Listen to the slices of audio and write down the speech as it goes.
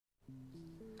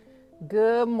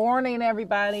Good morning,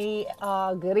 everybody.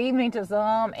 Good evening to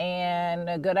some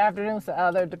and good afternoon to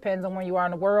others. Depends on where you are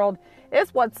in the world.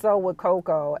 It's What's So with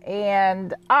Coco.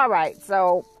 And all right,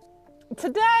 so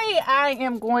today I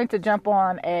am going to jump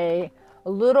on a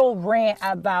little rant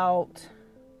about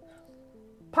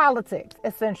politics,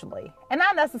 essentially. And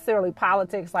not necessarily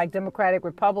politics like Democratic,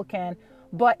 Republican,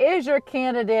 but is your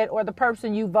candidate or the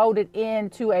person you voted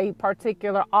into a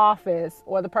particular office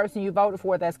or the person you voted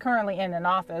for that's currently in an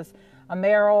office, a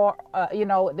mayor,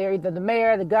 they're either the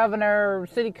mayor, the governor,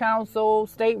 city council,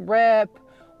 state rep,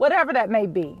 whatever that may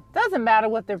be. Doesn't matter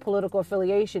what their political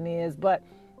affiliation is, but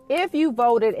if you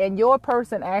voted and your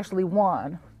person actually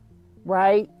won,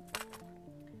 right?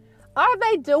 Are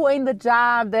they doing the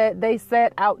job that they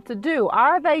set out to do?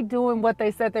 Are they doing what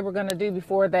they said they were going to do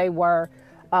before they were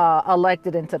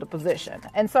elected into the position?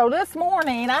 And so this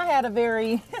morning I had a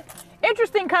very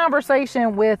interesting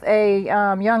conversation with a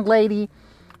young lady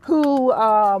who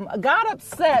got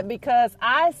upset because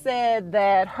I said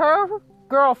that her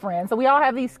girlfriend, so we all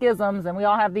have these schisms and we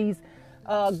all have these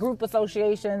group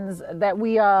associations that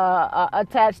we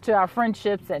attach to our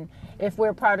friendships, and if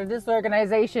we're part of this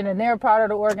organization and they're part of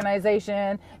the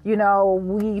organization,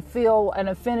 we feel an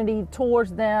affinity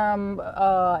towards them.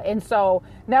 And so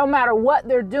no matter what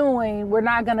they're doing, we're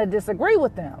not going to disagree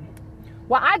with them.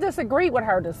 Well, I disagreed with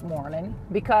her this morning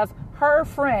because her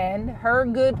friend, her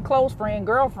good close friend,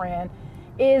 girlfriend,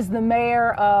 is the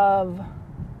mayor of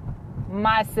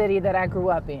my city that I grew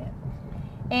up in.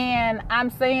 And I'm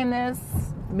saying this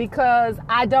because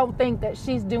I don't think that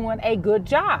she's doing a good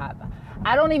job.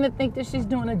 I don't even think that she's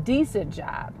doing a decent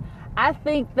job. I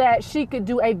think that she could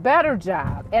do a better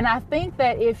job. And I think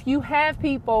that if you have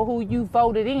people who you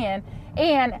voted in,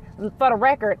 and for the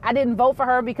record, I didn't vote for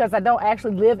her because I don't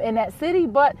actually live in that city,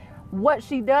 but what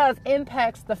she does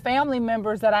impacts the family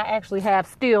members that I actually have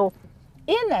still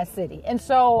in that city. And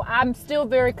so I'm still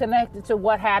very connected to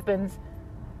what happens,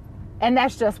 and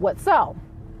that's just what's so.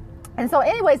 And so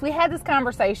anyways, we had this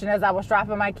conversation as I was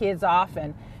dropping my kids off,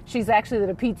 and she's actually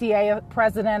the PTA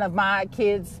president of my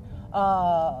kids'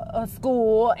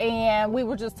 school, and we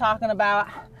were just talking about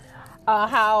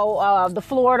how the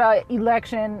Florida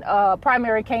election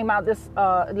primary came out this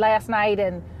last night,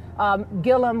 and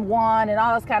Gillum won and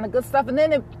all this kind of good stuff. And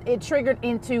then it triggered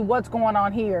into what's going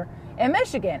on here in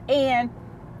Michigan. And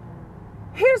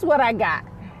here's what I got.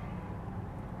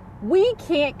 We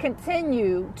can't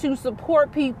continue to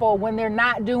support people when they're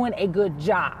not doing a good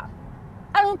job.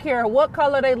 I don't care what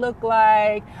color they look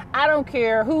like. I don't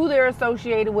care who they're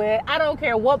associated with. I don't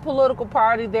care what political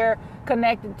party they're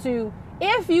connected to.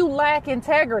 If you lack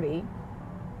integrity,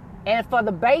 and for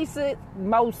the basic,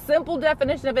 most simple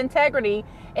definition of integrity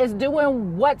is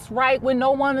doing what's right when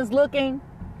no one is looking,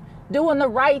 doing the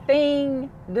right thing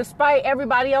despite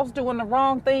everybody else doing the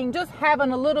wrong thing, just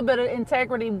having a little bit of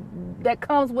integrity that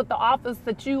comes with the office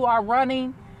that you are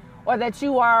running or that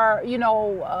you are,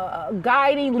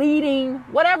 guiding, leading,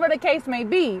 whatever the case may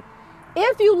be.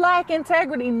 If you lack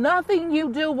integrity, nothing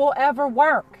you do will ever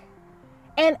work.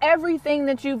 And everything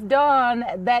that you've done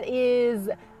that is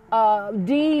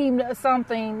deemed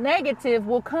something negative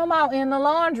will come out in the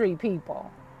laundry,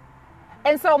 people.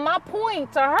 And so my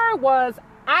point to her was,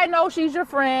 I know she's your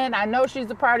friend. I know she's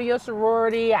a part of your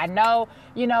sorority. I know,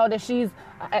 that she's,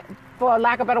 for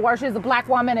lack of a better word, she's a black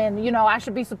woman, and, I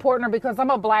should be supporting her because I'm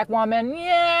a black woman.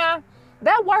 Yeah,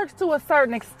 that works to a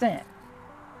certain extent.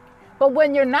 But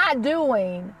when you're not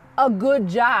doing a good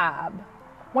job,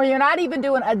 when you're not even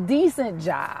doing a decent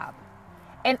job,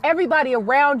 and everybody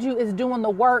around you is doing the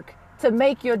work to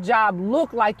make your job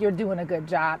look like you're doing a good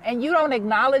job, and you don't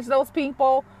acknowledge those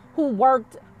people who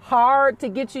worked hard to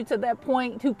get you to that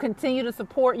point, who continue to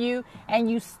support you, and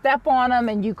you step on them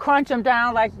and you crunch them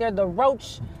down like they're the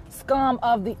roach scum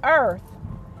of the earth,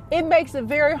 it makes it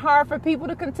very hard for people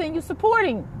to continue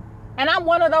supporting. And I'm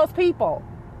one of those people.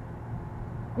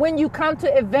 When you come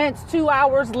to events 2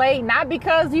 hours late, not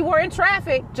because you were in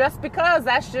traffic, just because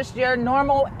that's just your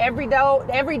normal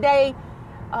everyday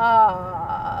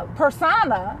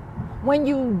persona, when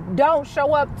you don't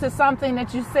show up to something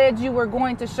that you said you were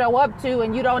going to show up to,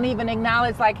 and you don't even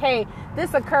acknowledge like, hey,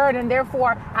 this occurred and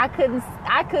therefore I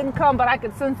couldn't come, but I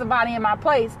could send somebody in my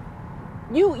place.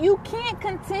 You can't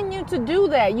continue to do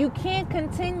that. You can't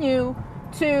continue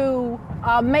to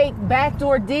make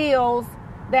backdoor deals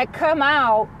that come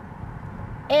out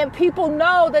and people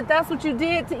know that that's what you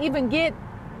did to even get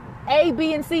A,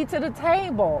 B, and C to the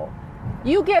table.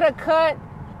 You get a cut.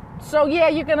 So yeah,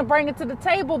 you're going to bring it to the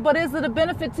table, but is it a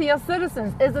benefit to your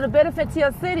citizens? Is it a benefit to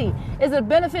your city? Is it a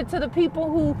benefit to the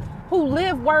people who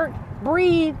live, work,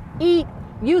 breathe, eat,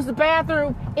 use the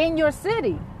bathroom in your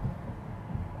city?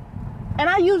 And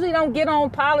I usually don't get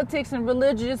on politics and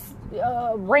religious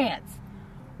rants.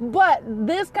 But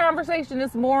this conversation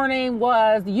this morning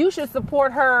was, you should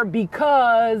support her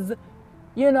because,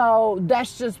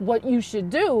 that's just what you should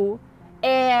do.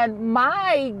 And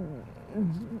my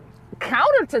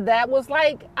counter to that was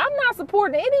like, I'm not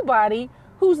supporting anybody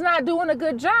who's not doing a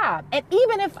good job. And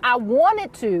even if I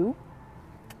wanted to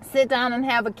sit down and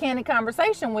have a candid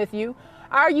conversation with you,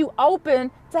 are you open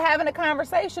to having a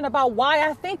conversation about why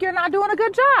I think you're not doing a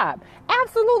good job?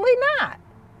 Absolutely not.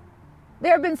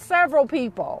 There have been several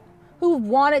people who've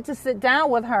wanted to sit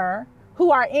down with her,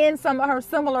 who are in some of her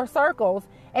similar circles,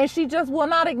 and she just will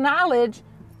not acknowledge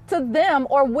to them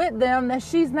or with them that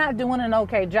she's not doing an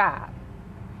okay job.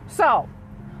 So,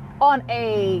 on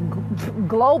a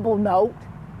global note,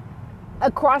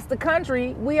 across the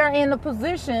country, we are in a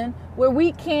position where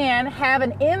we can have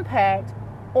an impact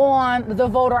on the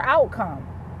voter outcome.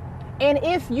 And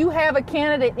if you have a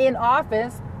candidate in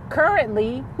office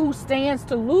currently who stands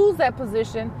to lose that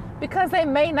position because they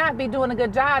may not be doing a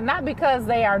good job, not because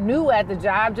they are new at the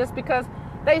job, just because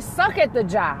they suck at the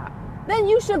job, then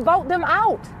you should vote them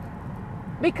out.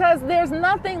 Because there's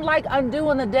nothing like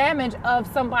undoing the damage of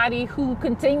somebody who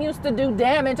continues to do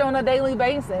damage on a daily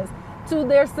basis to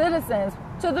their citizens,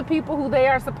 to the people who they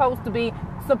are supposed to be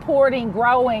supporting,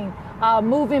 growing,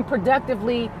 moving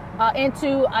productively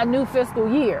into a new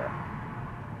fiscal year.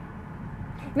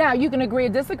 Now, you can agree or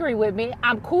disagree with me.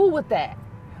 I'm cool with that.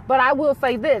 But I will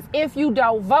say this. If you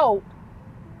don't vote,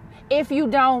 if you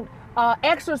don't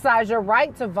exercise your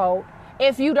right to vote,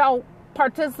 if you don't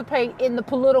participate in the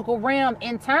political realm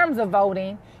in terms of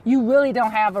voting, you really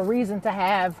don't have a reason to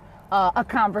have a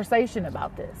conversation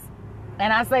about this.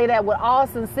 And I say that with all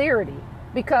sincerity,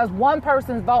 because one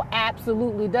person's vote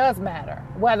absolutely does matter.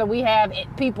 Whether we have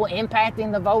people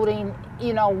impacting the voting,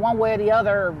 one way or the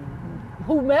other,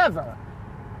 whomever.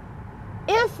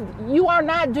 If you are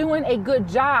not doing a good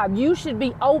job, you should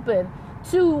be open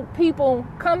to people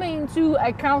coming to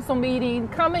a council meeting,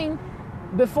 coming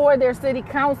before their city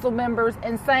council members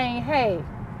and saying, hey,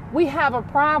 we have a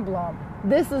problem.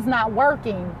 This is not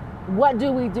working. What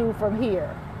do we do from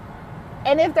here?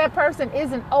 And if that person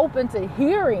isn't open to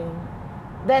hearing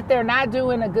that they're not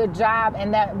doing a good job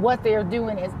and that what they're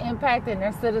doing is impacting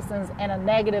their citizens in a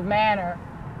negative manner,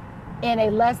 in a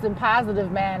less than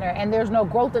positive manner, and there's no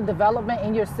growth and development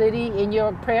in your city, in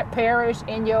your parish,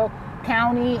 in your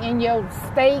county, in your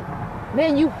state,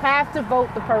 then you have to vote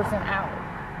the person out.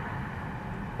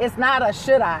 It's not a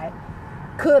should I,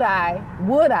 could I,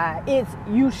 would I. It's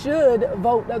you should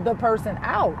vote the person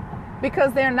out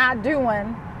because they're not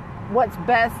doing what's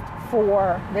best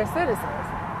for their citizens.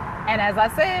 And as I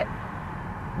said,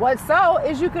 what's so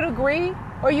is you could agree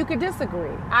or you could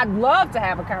disagree. I'd love to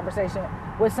have a conversation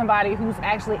with somebody who's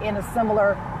actually in a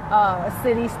similar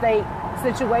city-state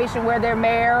situation where their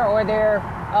mayor or their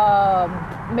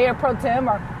mayor pro tem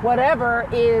or whatever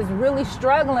is really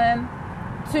struggling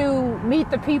to meet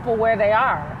the people where they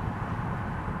are.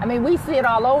 I mean, we see it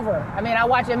all over. I mean, I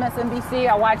watch MSNBC,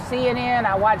 I watch CNN,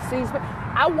 I watch C-SPAN.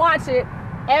 I watch it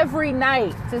every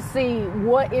night to see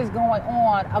what is going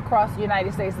on across the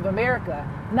United States of America.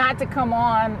 Not to come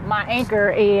on my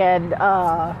anchor and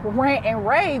rant and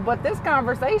rave, but this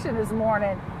conversation this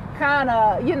morning kind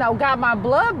of, got my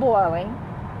blood boiling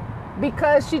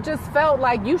because she just felt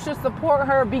like you should support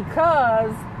her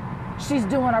because she's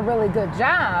doing a really good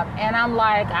job. And I'm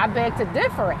like, I beg to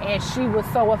differ. And she was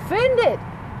so offended.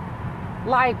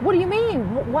 Like, what do you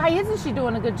mean? Why isn't she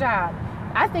doing a good job?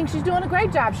 I think she's doing a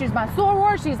great job. She's my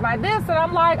soror, she's my this. And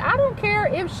I'm like, I don't care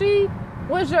if she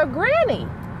was your granny.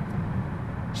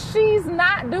 She's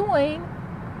not doing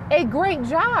a great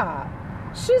job.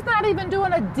 She's not even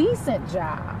doing a decent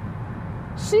job.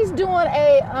 She's doing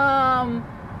a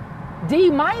D-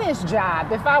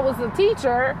 job. If I was a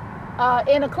teacher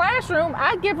in a classroom,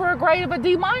 I'd give her a grade of a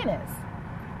D-.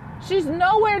 She's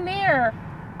nowhere near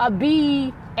a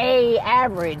B-A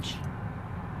average.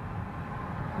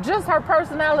 Just her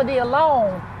personality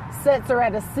alone sets her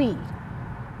at a C,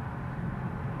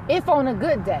 if on a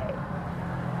good day.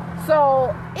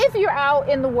 So if you're out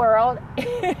in the world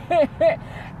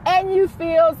and you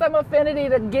feel some affinity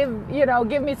to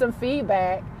give me some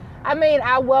feedback, I mean,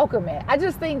 I welcome it. I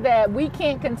just think that we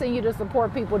can't continue to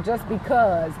support people just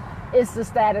because it's the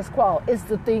status quo. It's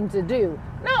the thing to do.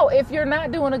 No, if you're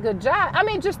not doing a good job, I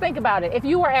mean, just think about it. If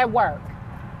you were at work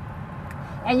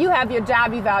and you have your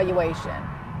job evaluation,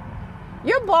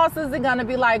 your boss isn't going to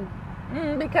be like,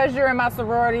 because you're in my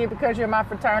sorority, because you're in my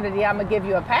fraternity, I'm going to give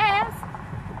you a pass.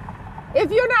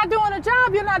 If you're not doing a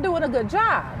job, you're not doing a good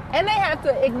job. And they have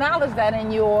to acknowledge that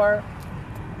in your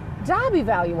job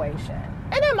evaluation.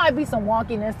 And there might be some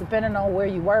wonkiness depending on where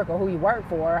you work or who you work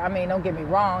for. I mean, don't get me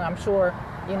wrong. I'm sure,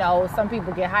 some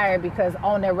people get hired because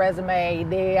on their resume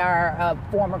they are a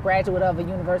former graduate of a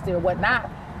university or whatnot.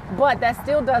 But that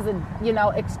still doesn't,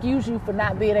 excuse you for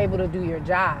not being able to do your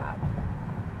job.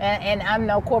 And I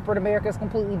know corporate America is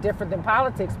completely different than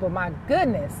politics, but my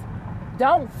goodness,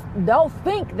 don't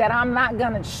think that I'm not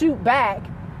going to shoot back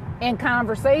in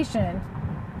conversation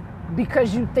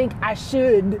because you think I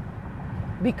should,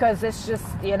 because it's just,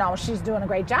 she's doing a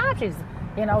great job. She's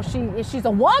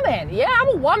a woman. Yeah, I'm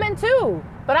a woman too,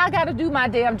 but I got to do my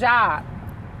damn job.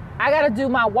 I got to do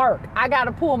my work. I got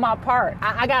to pull my part.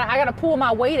 I got to pull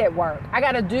my weight at work. I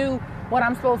got to do what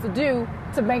I'm supposed to do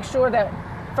to make sure that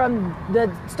from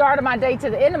the start of my day to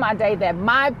the end of my day, that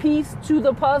my piece to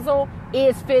the puzzle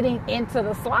is fitting into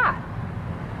the slot.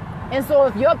 And so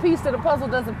if your piece to the puzzle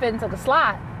doesn't fit into the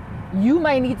slot, you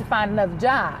may need to find another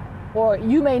job, or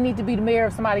you may need to be the mayor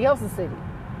of somebody else's city,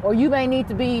 or you may need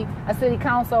to be a city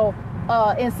council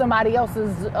in somebody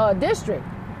else's district.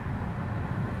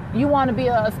 You want to be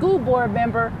a school board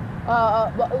member,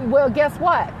 well, guess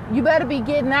what? You better be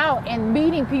getting out and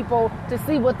meeting people to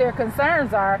see what their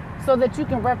concerns are so that you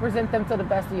can represent them to the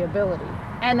best of your ability.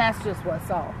 And that's just what's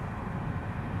up.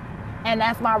 And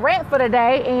that's my rant for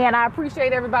today. And I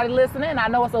appreciate everybody listening. I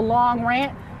know it's a long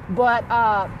rant, but,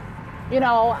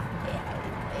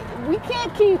 we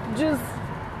can't keep just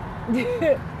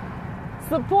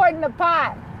supporting the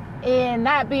pot and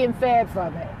not being fed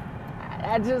from it.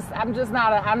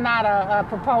 I'm not a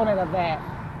proponent of that.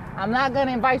 I'm not going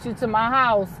to invite you to my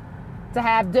house to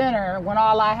have dinner when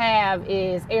all I have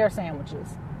is air sandwiches.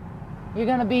 You're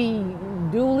going to be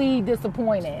duly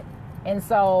disappointed. And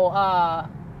so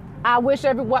I wish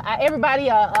everybody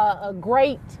a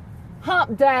great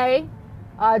hump day.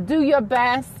 Do your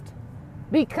best.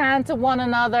 Be kind to one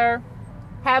another.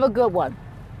 Have a good one.